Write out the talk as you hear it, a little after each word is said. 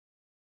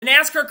The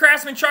NASCAR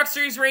Craftsman Truck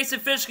Series race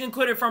officially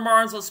concluded from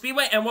Martinsville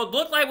Speedway, and what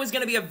looked like was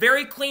going to be a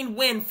very clean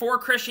win for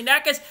Christian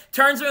Eckes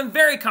turns into a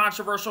very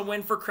controversial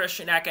win for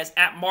Christian Eckes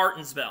at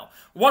Martinsville.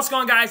 What's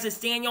going on, guys? It's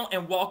Daniel,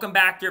 and welcome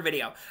back to your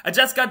video. I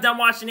just got done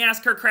watching the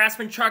NASCAR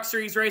Craftsman Truck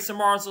Series race at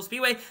Martinsville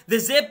Speedway. The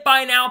Zip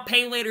Buy Now,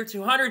 Pay Later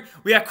 200.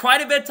 We have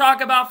quite a bit to talk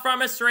about from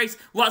this race.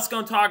 Let's go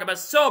and talk about it.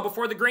 So,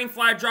 before the green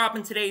flag drop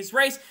in today's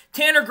race,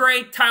 Tanner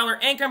Gray, Tyler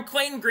Ankrum,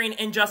 Clayton Green,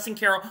 and Justin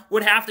Carroll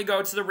would have to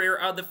go to the rear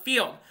of the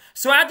field.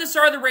 So at the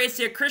start of the race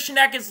here, Christian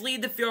Eckes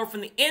lead the field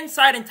from the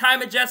inside and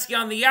Ty Majeski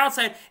on the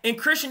outside, and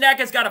Christian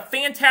Eckes got a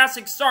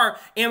fantastic start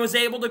and was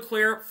able to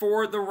clear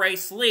for the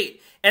race lead.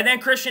 And then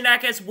Christian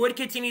Eckes would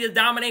continue to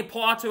dominate,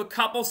 pull out to a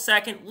couple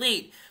second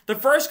lead. The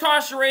first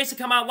caution race to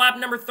come out lap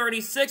number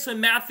 36 when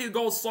Matthew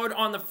Gold slowed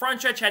on the front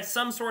stretch, had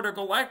some sort of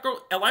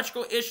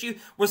electrical issue,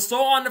 was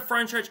slow on the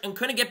front stretch and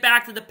couldn't get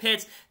back to the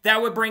pits.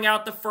 That would bring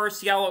out the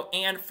first yellow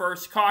and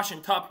first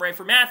caution. Tough break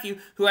for Matthew,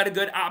 who had a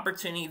good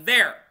opportunity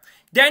there.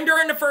 Then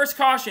during the first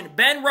caution,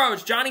 Ben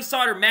Rhodes, Johnny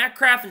Sauter, Matt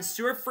Crafton,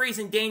 Stuart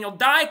Friesen, Daniel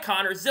Dye,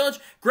 Connor Zilic,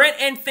 Grant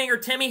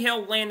Enfinger, Timmy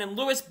Hill, Landon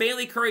Lewis,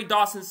 Bailey Curry,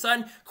 Dawson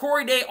Sutton,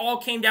 Corey Day all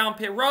came down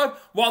pit road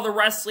while the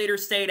rest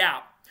leaders stayed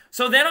out.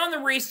 So then on the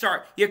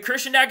restart, you have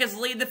Christian Eckes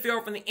lead the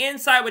field from the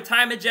inside with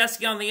Ty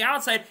Majeski on the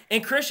outside,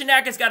 and Christian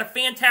Eckes got a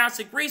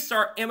fantastic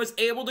restart and was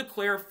able to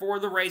clear for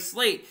the race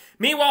lead.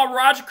 Meanwhile,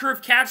 Roger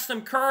Kroof catched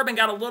some curb and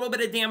got a little bit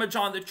of damage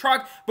on the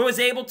truck, but was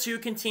able to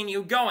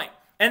continue going.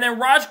 And then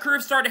Roger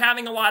Kroof started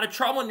having a lot of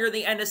trouble near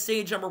the end of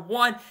stage number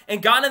 1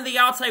 and got in the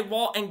outside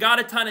wall and got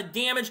a ton of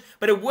damage,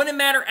 but it wouldn't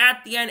matter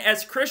at the end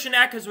as Christian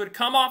Eckes would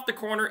come off the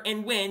corner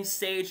and win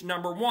stage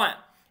number 1.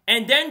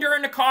 And then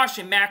during the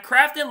caution, Matt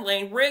Crafton,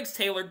 Lane Riggs,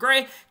 Taylor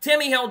Gray,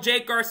 Timmy Hill,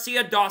 Jake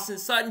Garcia, Dawson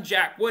Sutton,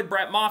 Jack Wood,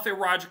 Brett Moffitt,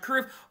 Roger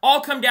Kroof all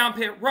come down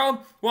pit road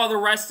while the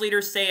rest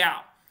leaders stay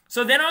out.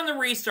 So then on the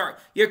restart,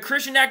 you have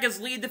Christian Eckes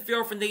lead the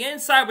field from the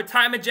inside with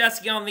Ty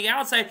Majeski on the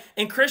outside,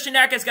 and Christian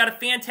Eckes got a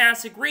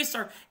fantastic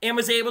restart and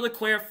was able to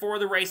clear for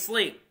the race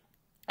lead.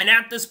 And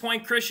at this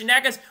point, Christian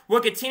Eckes will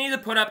continue to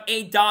put up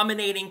a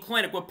dominating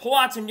clinic, would pull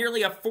out to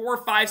nearly a 4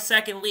 or 5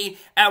 second lead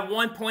at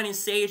one point in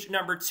stage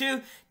number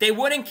 2. They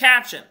wouldn't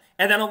catch him.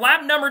 And then on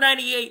lap number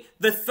 98,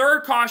 the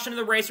third caution of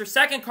the race, or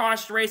second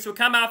caution of the race, would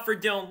come out for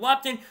Dylan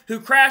Lupton, who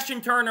crashed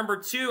in turn number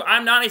 2.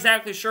 I'm not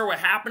exactly sure what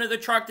happened to the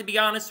truck, to be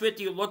honest with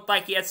you. It looked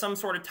like he had some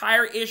sort of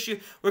tire issue,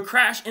 would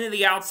crash into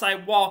the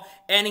outside wall,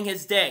 ending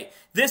his day.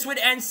 This would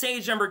end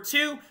stage number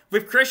 2,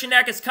 with Christian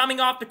Eckes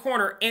coming off the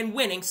corner and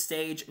winning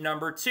stage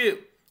number 2.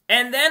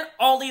 And then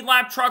all lead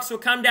lap trucks will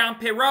come down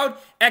pit road,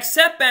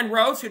 except Ben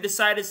Rhodes, who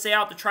decided to stay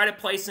out to try to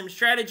play some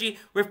strategy,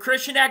 with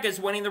Christian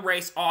Eckes winning the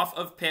race off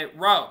of pit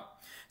road.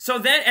 So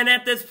then, and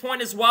at this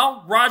point as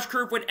well, Roger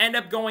Kroof would end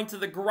up going to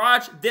the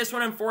garage. This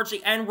would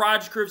unfortunately end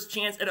Roger Kroof's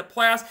chance at a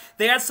playoffs.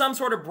 They had some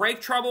sort of brake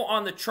trouble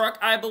on the truck,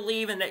 I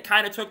believe, and that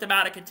kind of took them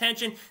out of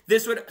contention.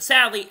 This would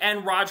sadly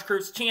end Roger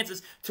Kroof's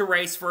chances to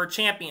race for a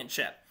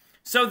championship.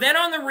 So then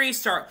on the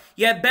restart,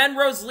 you had Ben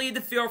Rhodes lead the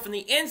field from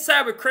the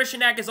inside with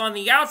Christian Eckes on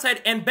the outside,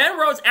 and Ben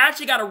Rhodes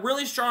actually got a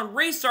really strong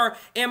restart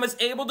and was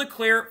able to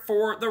clear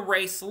for the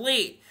race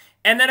lead.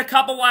 And then a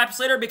couple laps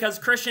later, because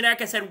Christian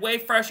Eckes had way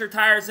fresher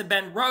tires than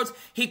Ben Rhodes,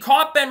 he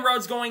caught Ben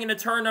Rhodes going into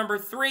turn number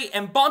 3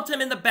 and bumped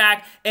him in the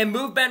back and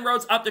moved Ben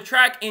Rhodes up the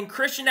track, and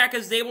Christian Eckes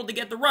was able to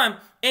get the run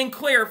and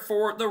clear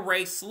for the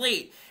race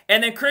lead.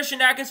 And then Christian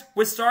Eckes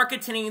would start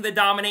continuing to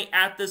dominate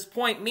at this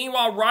point.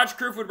 Meanwhile, Roger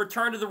Kroof would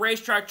return to the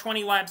racetrack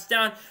 20 laps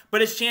down,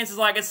 but his chances,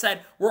 like I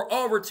said, were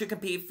over to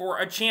compete for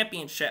a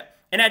championship.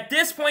 And at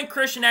this point,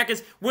 Christian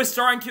Eckes was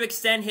starting to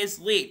extend his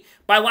lead.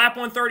 By lap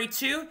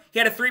 132, he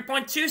had a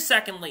 3.2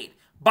 second lead.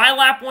 By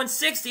lap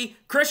 160,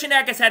 Christian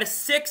Eckes had a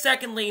 6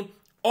 second lead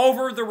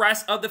over the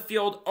rest of the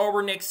field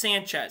over Nick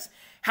Sanchez.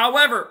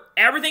 However,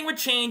 everything would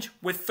change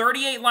with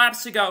 38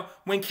 laps to go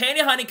when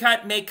Kaden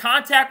Honeycutt made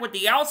contact with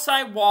the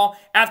outside wall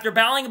after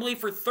battling, I believe,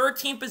 for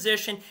 13th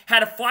position,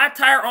 had a flat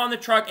tire on the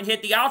truck, and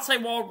hit the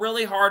outside wall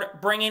really hard,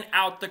 bringing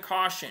out the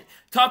caution.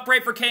 Tough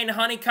break for Kaden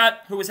Honeycutt,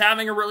 who was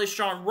having a really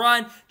strong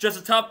run. Just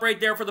a tough break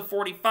there for the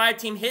 45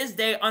 team. His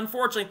day,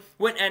 unfortunately,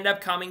 would end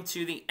up coming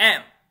to the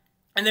end.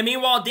 And then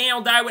meanwhile,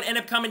 Daniel Dye would end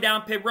up coming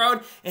down pit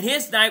road, and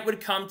his night would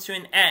come to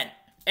an end.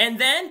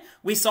 And then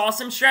we saw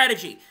some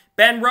strategy.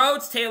 Ben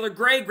Rhodes, Taylor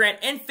Gray,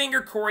 Grant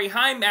Enfinger, Corey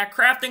Heim, Matt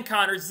Crafton,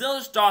 Connor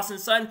Zilic, Dawson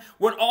Sutton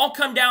would all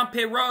come down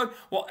pit road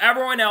while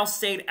everyone else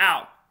stayed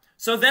out.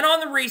 So then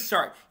on the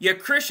restart, you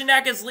have Christian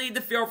Eckes lead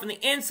the field from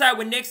the inside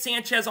with Nick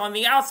Sanchez on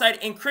the outside,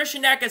 and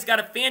Christian Eckes got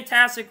a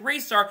fantastic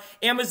restart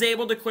and was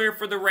able to clear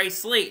for the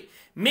race lead.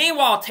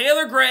 Meanwhile,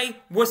 Taylor Gray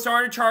was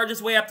starting to charge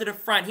his way up to the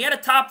front. He had a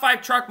top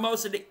 5 truck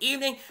most of the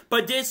evening,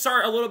 but did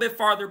start a little bit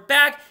farther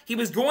back. He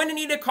was going to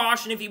need a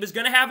caution if he was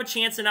going to have a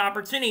chance and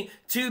opportunity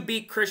to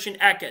beat Christian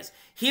Eckes.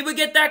 He would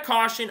get that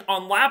caution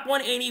on lap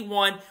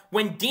 181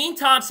 when Dean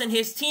Thompson,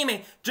 his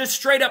teammate, just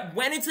straight up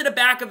went into the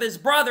back of his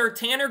brother,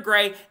 Tanner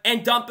Gray,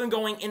 and dumped him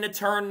going into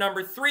turn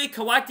number 3,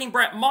 collecting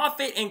Brett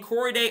Moffitt, and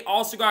Corey Day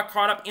also got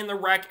caught up in the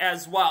wreck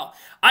as well.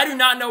 I do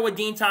not know what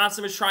Dean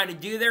Thompson was trying to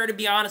do there, to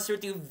be honest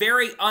with you.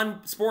 Very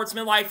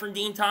unsportsmanlike from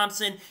Dean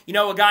Thompson. You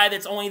know, a guy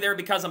that's only there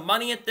because of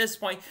money at this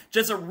point.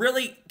 Just a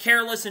really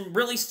careless and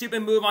really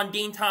stupid move on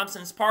Dean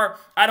Thompson's part.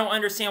 I don't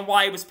understand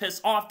why he was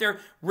pissed off there.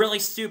 Really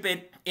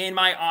stupid, in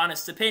my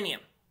honest opinion.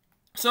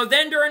 So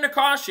then during the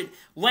caution,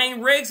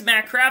 Lane Riggs,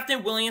 Matt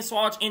Crafton, William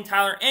Swalch, and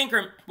Tyler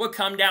Ankrum would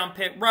come down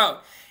pit road.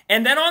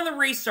 And then on the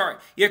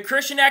restart, you have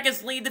Christian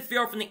Eckes lead the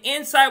field from the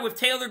inside with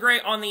Taylor Gray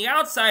on the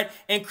outside,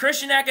 and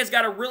Christian Eckes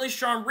got a really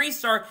strong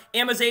restart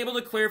and was able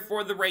to clear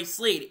for the race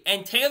lead.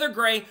 And Taylor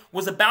Gray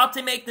was about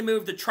to make the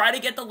move to try to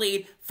get the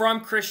lead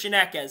from Christian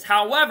Eckes.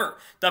 However,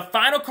 the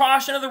final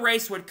caution of the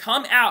race would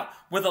come out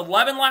with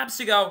 11 laps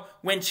to go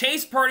when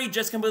Chase Purdy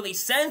just completely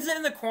sends it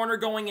in the corner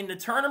going into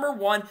turn number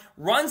 1,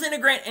 runs into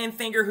Grant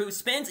Enfinger, who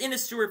spins into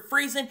Stuart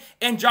Friesen,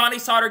 and Johnny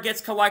Sauter gets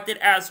collected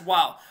as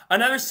well.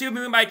 Another stupid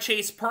move by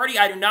Chase Purdy.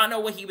 I do not know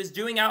what he was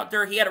doing out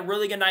there. He had a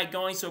really good night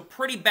going, so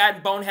pretty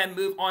bad bonehead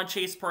move on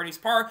Chase Purdy's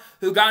part,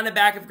 who got in the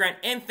back of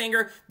Grant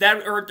Enfinger.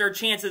 That hurt their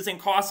chances and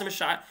cost him a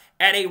shot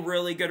at a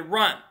really good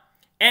run.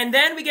 And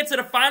then we get to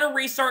the final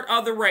restart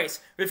of the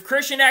race, with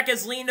Christian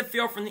Eckes leading the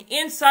field from the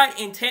inside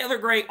and Taylor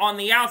Gray on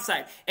the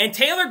outside. And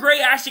Taylor Gray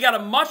actually got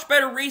a much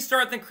better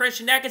restart than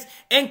Christian Eckes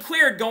and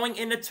cleared going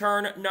into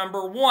turn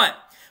number 1.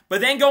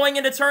 But then going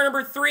into turn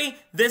number 3,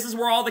 this is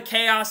where all the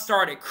chaos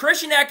started.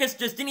 Christian Eckes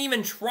just didn't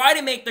even try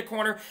to make the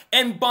corner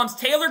and bumps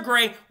Taylor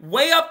Gray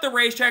way up the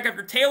racetrack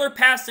after Taylor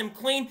passed him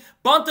clean,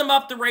 bumped him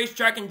up the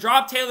racetrack, and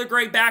dropped Taylor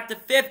Gray back to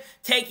 5th,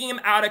 taking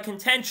him out of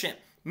contention.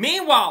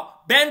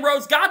 Meanwhile, Ben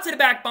Rhodes got to the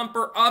back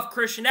bumper of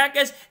Christian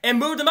Eckes and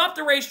moved him up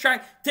the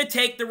racetrack to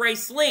take the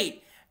race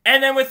lead.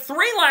 And then with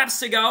 3 laps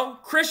to go,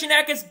 Christian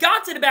Eckes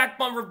got to the back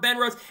bumper of Ben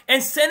Rhodes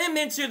and sent him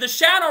into the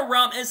shadow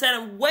realm and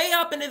sent him way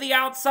up into the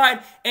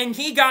outside, and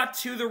he got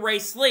to the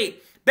race lead.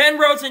 Ben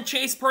Rhodes and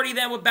Chase Purdy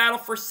then would battle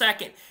for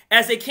second.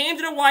 As they came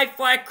to the white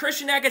flag,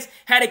 Christian Eckes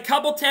had a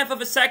couple tenth of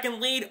a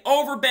second lead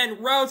over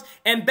Ben Rhodes,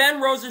 and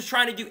Ben Rhodes was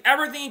trying to do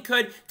everything he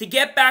could to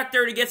get back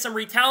there to get some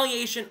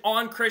retaliation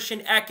on Christian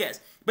Eckes.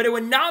 But it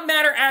would not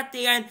matter at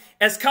the end,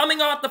 as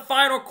coming off the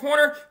final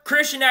corner,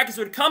 Christian Eckes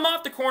would come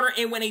off the corner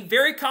and win a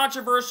very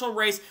controversial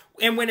race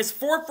and win his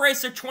 4th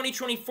race of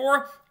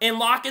 2024 and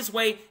lock his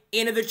way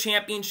into the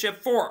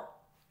championship 4.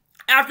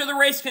 After the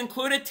race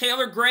concluded,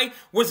 Taylor Gray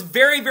was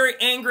very, very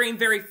angry and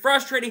very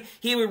frustrated.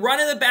 He would run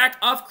in the back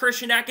of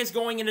Christian Eckes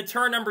going into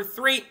turn number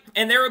 3,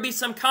 and there would be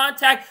some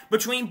contact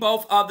between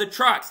both of the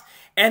trucks.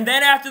 And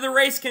then after the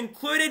race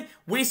concluded,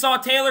 we saw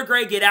Taylor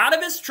Gray get out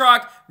of his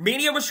truck.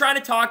 Media was trying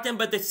to talk to him,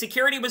 but the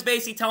security was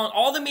basically telling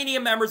all the media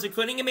members,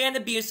 including Amanda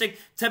Busick,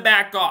 to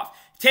back off.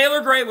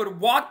 Taylor Gray would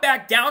walk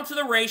back down to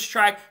the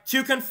racetrack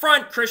to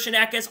confront Christian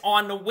Eckes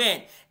on the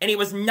win, and he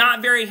was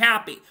not very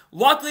happy.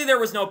 Luckily, there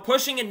was no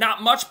pushing and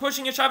not much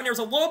pushing and shoving. There was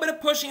a little bit of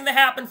pushing that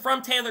happened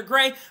from Taylor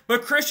Gray,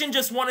 but Christian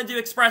just wanted to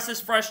express his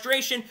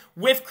frustration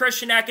with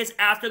Christian Eckes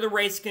after the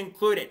race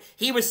concluded.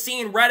 He was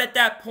seeing red at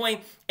that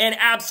point and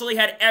absolutely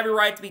had every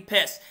right to be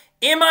pissed.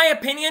 In my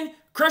opinion,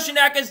 Christian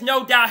Eckes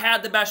no doubt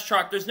had the best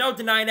truck. There's no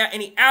denying that,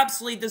 and he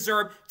absolutely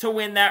deserved to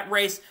win that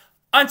race.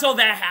 Until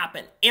that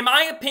happened. In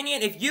my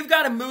opinion, if you've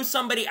got to move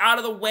somebody out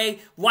of the way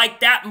like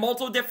that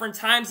multiple different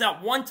times,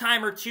 not 1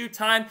 time or 2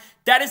 times,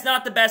 that is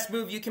not the best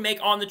move you can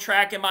make on the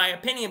track, in my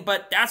opinion.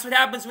 But that's what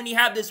happens when you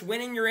have this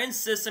winning your in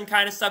system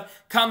kind of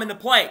stuff come into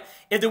play.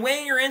 If the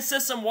winning your in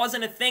system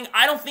wasn't a thing,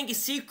 I don't think you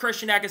see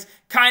Christian Eckes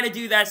kind of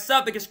do that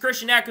stuff, because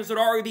Christian Eckes would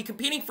already be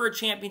competing for a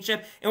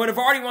championship and would have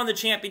already won the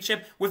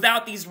championship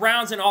without these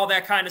rounds and all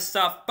that kind of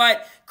stuff.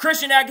 But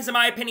Christian Eckes, in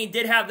my opinion,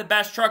 did have the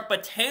best truck,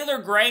 but Taylor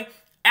Gray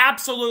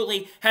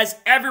absolutely has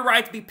every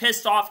right to be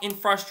pissed off and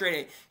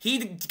frustrated. He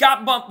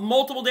got bumped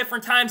multiple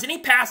different times, and he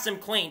passed him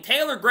clean.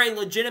 Taylor Gray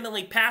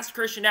legitimately passed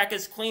Christian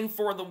Eckes clean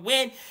for the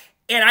win,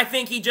 and I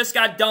think he just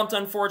got dumped,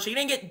 unfortunately.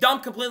 He didn't get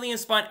dumped completely and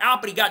spun out,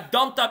 but he got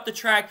dumped up the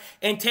track,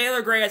 and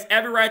Taylor Gray has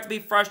every right to be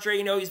frustrated.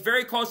 You know, he's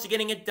very close to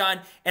getting it done,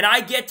 and I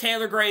get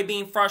Taylor Gray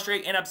being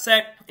frustrated and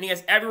upset, and he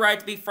has every right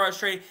to be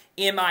frustrated,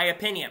 in my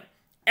opinion.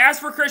 As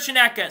for Christian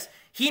Eckes,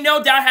 he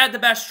no doubt had the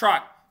best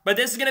truck. But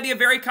this is going to be a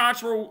very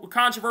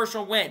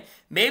controversial win.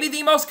 Maybe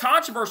the most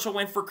controversial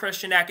win for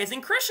Christian Eckes.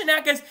 And Christian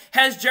Eckes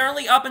has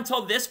generally, up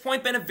until this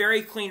point, been a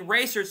very clean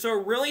racer. So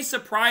it really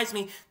surprised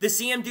me to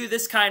see him do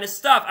this kind of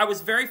stuff. I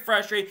was very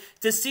frustrated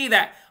to see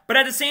that. But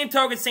at the same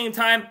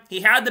time,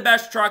 he had the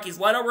best truck. He's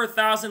led over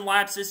 1,000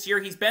 laps this year.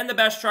 He's been the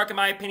best truck, in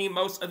my opinion,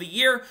 most of the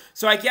year.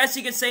 So I guess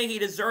you could say he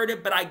deserved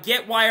it, but I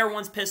get why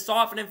everyone's pissed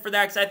off at him for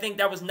that, because I think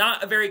that was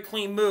not a very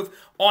clean move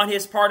on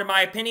his part, in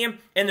my opinion.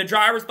 And the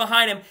drivers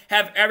behind him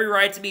have every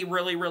right to be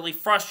really, really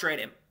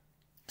frustrated.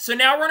 So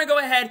now we're going to go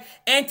ahead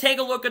and take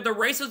a look at the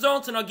race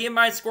results, and I'll give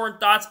my score and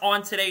thoughts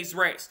on today's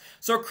race.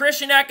 So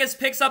Christian Eckes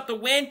picks up the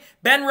win.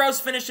 Ben Rhodes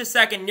finished a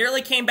second,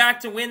 nearly came back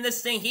to win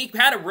this thing. He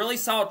had a really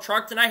solid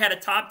truck tonight, had a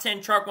top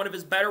 10 truck, one of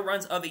his better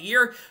runs of the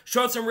year,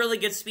 showed some really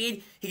good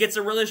speed. He gets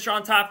a really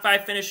strong top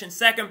 5 finish in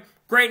second.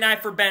 Great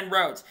night for Ben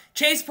Rhodes.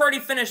 Chase Purdy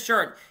finished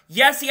third.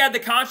 Yes, he had the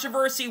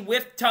controversy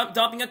with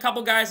dumping a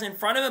couple guys in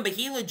front of him, but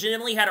he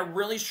legitimately had a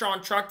really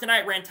strong truck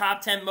tonight, ran top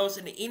 10 most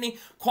of the evening,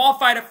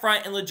 qualified up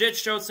front, and legit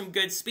showed some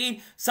good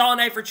speed. Solid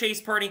night for Chase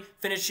Purdy,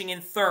 finishing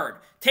in third.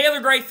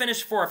 Taylor Gray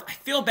finished fourth. I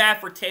feel bad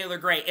for Taylor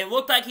Gray. It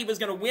looked like he was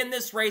going to win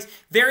this race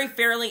very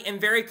fairly and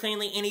very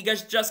cleanly, and he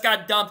just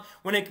got dumped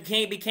when it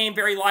became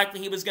very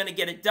likely he was going to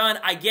get it done.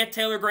 I get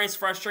Taylor Gray's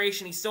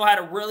frustration. He still had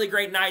a really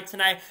great night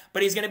tonight,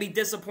 but he's going to be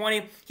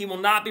disappointed. He will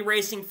not be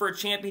racing for a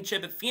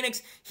championship at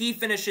Phoenix. He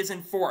finishes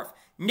in fourth.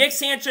 Nick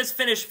Sanchez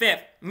finished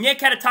fifth.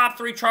 Nick had a top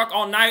 3 truck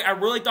all night. I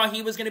really thought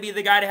he was going to be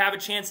the guy to have a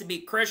chance to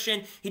beat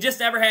Christian. He just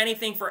never had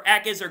anything for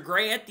Eckes or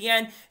Gray at the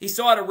end. He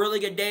still had a really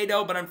good day,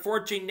 though, but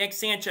unfortunately, Nick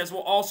Sanchez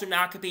will also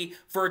not compete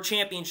for a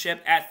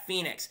championship at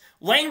Phoenix.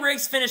 Lane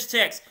Riggs finished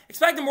 6th.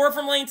 Expected more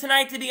from Lane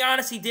tonight, to be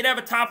honest. He did have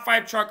a top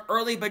 5 truck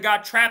early, but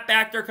got trapped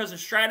back there because of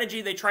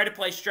strategy. They tried to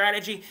play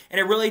strategy,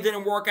 and it really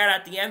didn't work out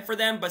at the end for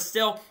them, but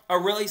still a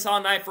really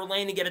solid night for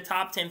Lane to get a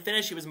top 10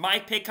 finish. He was my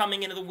pick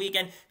coming into the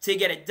weekend to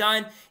get it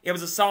done. It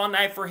was a solid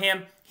night for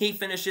him. He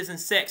finishes in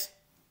 6th.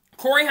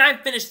 Corey Heim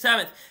finished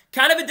 7th.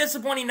 Kind of a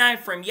disappointing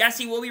night for him. Yes,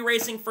 he will be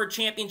racing for a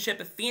championship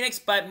at Phoenix,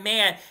 but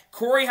man,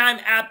 Corey Heim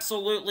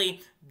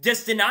absolutely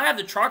just did not have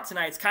the truck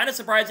tonight. It's kind of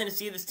surprising to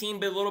see this team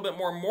be a little bit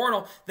more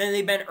mortal than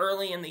they've been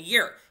early in the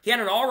year. He had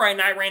an all-right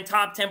night, ran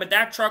top 10, but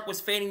that truck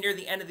was fading near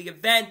the end of the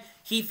event.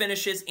 He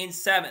finishes in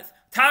 7th.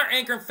 Tyler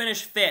Ankrum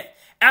finished 5th.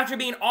 After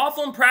being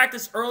awful in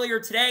practice earlier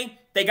today,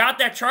 they got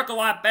that truck a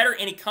lot better,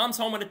 and he comes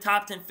home with a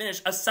top 10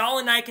 finish. A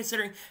solid night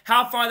considering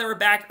how far they were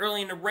back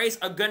early in the race.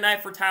 A good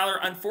night for Tyler.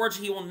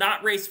 Unfortunately, he will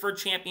not race for a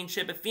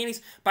championship at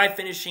Phoenix by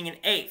finishing in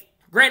 8th.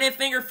 Grant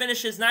Enfinger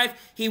finished his 9th.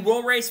 He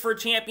will race for a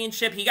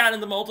championship. He got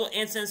into multiple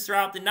incidents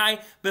throughout the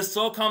night, but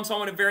still comes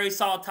home with a very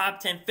solid top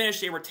 10 finish.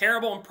 They were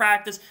terrible in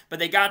practice, but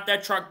they got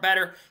that truck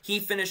better. He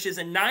finishes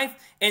in 9th.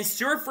 And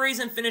Stuart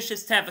Friesen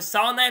finishes 10th. A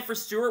solid night for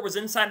Stuart. Was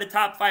inside the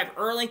top 5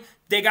 early.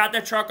 They got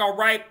that truck all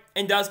right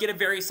and does get a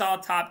very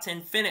solid top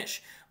 10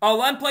 finish.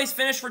 11th place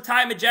finish for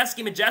Ty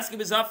Majeski. Majeski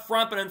was up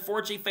front, but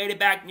unfortunately faded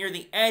back near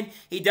the end.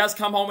 He does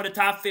come home with a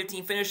top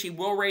 15 finish. He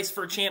will race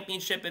for a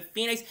championship at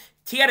Phoenix.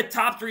 He had a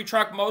top 3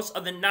 truck most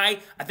of the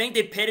night. I think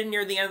they pitted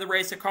near the end of the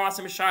race. It cost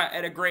him a shot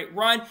at a great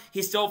run.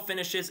 He still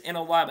finishes in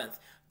 11th.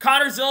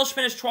 Connor Zilisch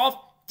finished 12th.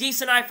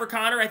 Decent night for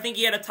Connor. I think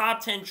he had a top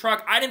 10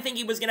 truck. I didn't think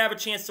he was going to have a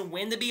chance to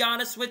win, to be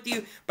honest with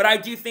you, but I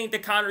do think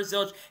that Connor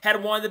Zilisch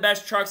had one of the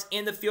best trucks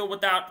in the field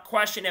without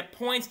question at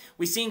points.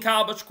 We've seen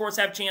Kyle Busch, of course,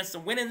 have a chance to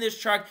win in this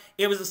truck.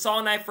 It was a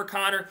solid night for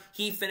Connor.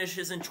 He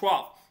finishes in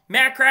 12th.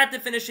 Matt Cratten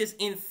finishes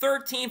in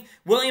 13th.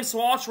 William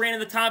Swalch ran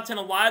in the top 10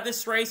 a lot of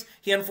this race.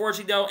 He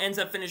unfortunately, though, ends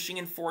up finishing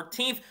in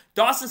 14th.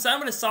 Dawson Sutton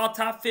with a solid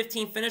top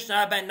 15 finish,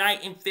 not a bad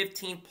night, in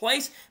 15th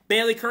place.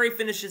 Bailey Curry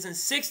finishes in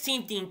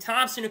 16th. Dean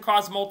Thompson, who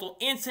caused multiple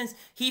incidents,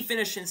 he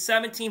finished in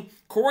 17th.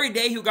 Corey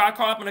Day, who got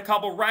caught up in a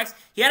couple wrecks,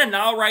 he had an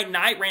all-right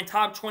night, ran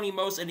top 20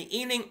 most of the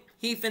evening.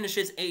 He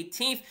finishes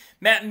 18th.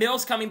 Matt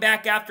Mills coming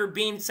back after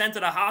being sent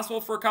to the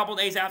hospital for a couple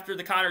days after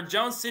the Connor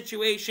Jones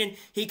situation.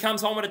 He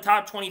comes home with a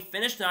top 20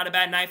 finish. Not a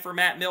bad night for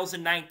Matt Mills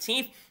in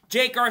 19th.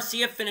 Jake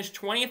Garcia finished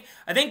 20th.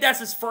 I think that's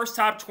his first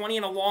top 20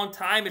 in a long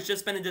time. It's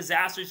just been a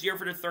disastrous year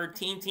for the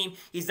 13 team.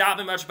 He's not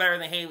been much better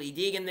than Haley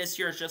Deegan this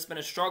year. It's just been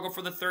a struggle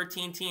for the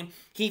 13 team.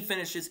 He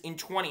finishes in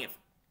 20th.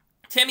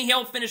 Timmy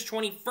Hill finished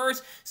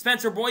 21st.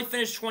 Spencer Boyd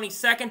finished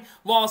 22nd.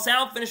 Lawless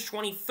Allen finished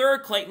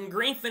 23rd. Clayton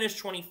Green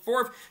finished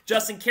 24th.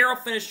 Justin Carroll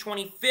finished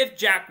 25th.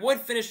 Jack Wood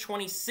finished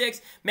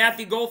 26th.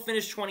 Matthew Gold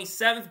finished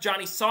 27th.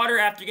 Johnny Sauter,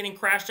 after getting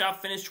crashed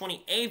out, finished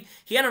 28th.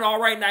 He had an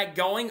all-right night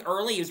going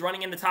early. He was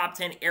running in the top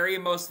 10 area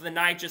most of the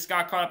night. Just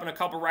got caught up in a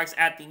couple wrecks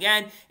at the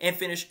end and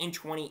finished in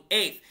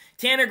 28th.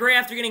 Tanner Gray,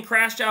 after getting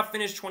crashed out,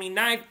 finished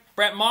 29th.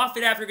 Brett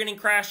Moffitt, after getting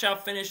crashed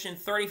out, finished in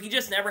 30th. He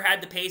just never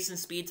had the pace and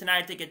speed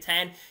tonight to get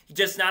 10.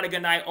 Just not a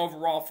good night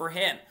overall for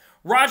him.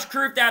 Raj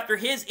Kruth, after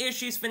his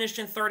issues, finished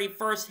in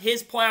 31st.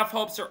 His playoff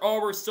hopes are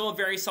over. Still a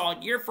very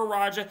solid year for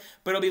Raja,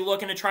 but he'll be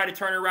looking to try to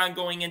turn around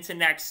going into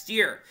next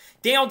year.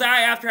 Daniel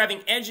Dye, after having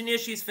engine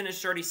issues,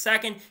 finished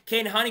 32nd.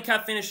 Caden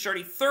Honeycutt finished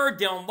 33rd.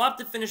 Dylan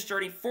Lupton finished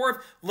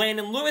 34th.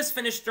 Landon Lewis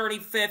finished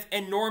 35th.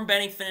 And Norm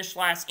Benning finished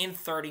last in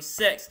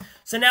 36th.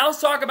 So now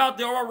let's talk about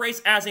the overall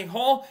race as a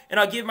whole, and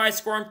I'll give my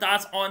scoring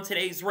thoughts on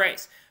today's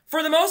race.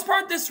 For the most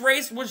part, this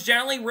race was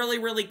generally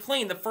really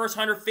clean. The first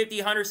 150,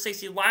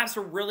 160 laps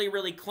were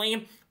really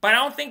clean, but I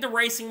don't think the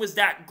racing was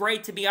that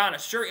great, to be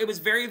honest. Sure, it was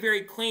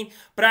very clean,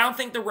 but I don't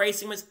think the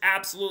racing was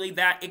absolutely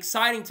that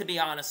exciting, to be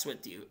honest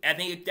with you. I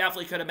think it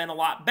definitely could have been a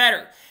lot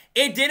better.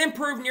 It did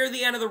improve near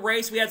the end of the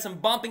race. We had some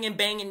bumping and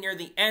banging near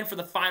the end for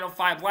the final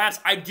 5 laps.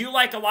 I do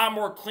like a lot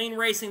more clean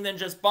racing than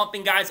just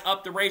bumping guys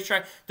up the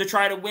racetrack to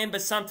try to win,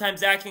 but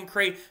sometimes that can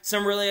create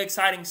some really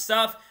exciting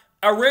stuff.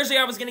 Originally,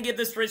 I was going to give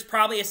this race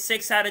probably a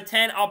 6 out of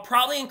 10. I'll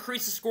probably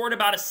increase the score to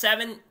about a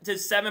 7 to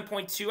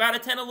 7.2 out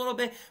of 10 a little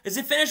bit, as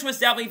the finish was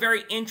definitely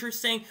very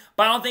interesting,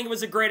 but I don't think it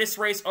was the greatest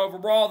race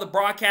overall. The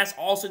broadcast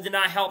also did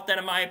not help that,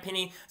 in my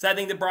opinion, so I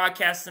think the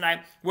broadcast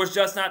tonight was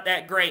just not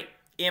that great,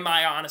 in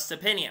my honest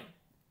opinion.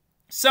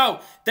 So,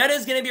 that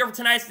is going to be over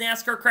tonight's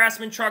NASCAR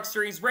Craftsman Truck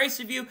Series race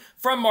review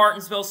from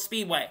Martinsville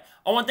Speedway.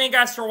 I want to thank you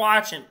guys for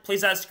watching. Please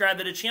subscribe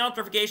to the channel,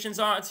 notifications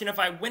on, so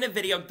notify when a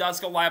video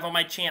does go live on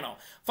my channel.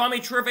 Follow me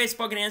through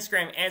Facebook and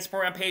Instagram, and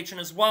support my Patreon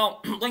as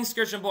well. Link in the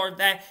description below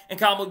that, and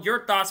comment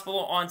your thoughts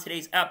below on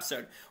today's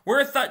episode. What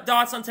are your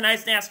thoughts on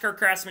tonight's NASCAR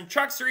Craftsman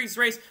Truck Series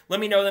race? Let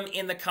me know them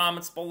in the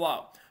comments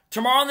below.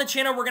 Tomorrow on the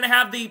channel, we're going to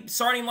have the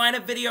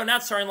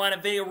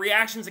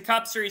reactions to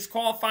Cup Series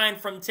qualifying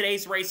from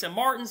today's race in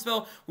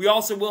Martinsville. We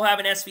also will have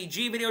an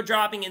SVG video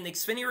dropping in the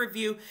Xfinity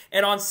review.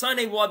 And on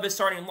Sunday, we'll have the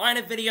starting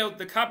lineup video,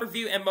 the Cup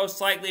review, and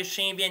most likely a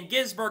Shane Van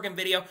Gisbergen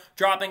video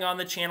dropping on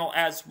the channel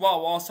as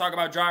well. We'll also talk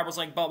about drivers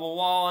like Bubba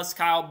Wallace,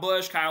 Kyle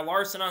Busch, Kyle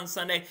Larson on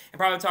Sunday, and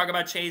probably talk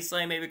about Chase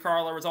Lane, maybe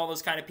Carl Edwards, all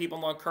those kind of people,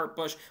 along Kurt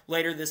Busch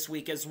later this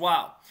week as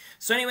well.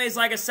 So anyways,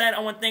 like I said, I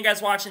want to thank you guys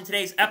for watching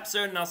today's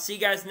episode, and I'll see you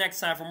guys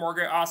next time for more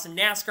great, awesome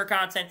NASCAR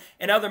content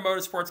and other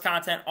motorsports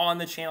content on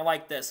the channel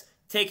like this.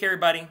 Take care,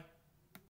 everybody.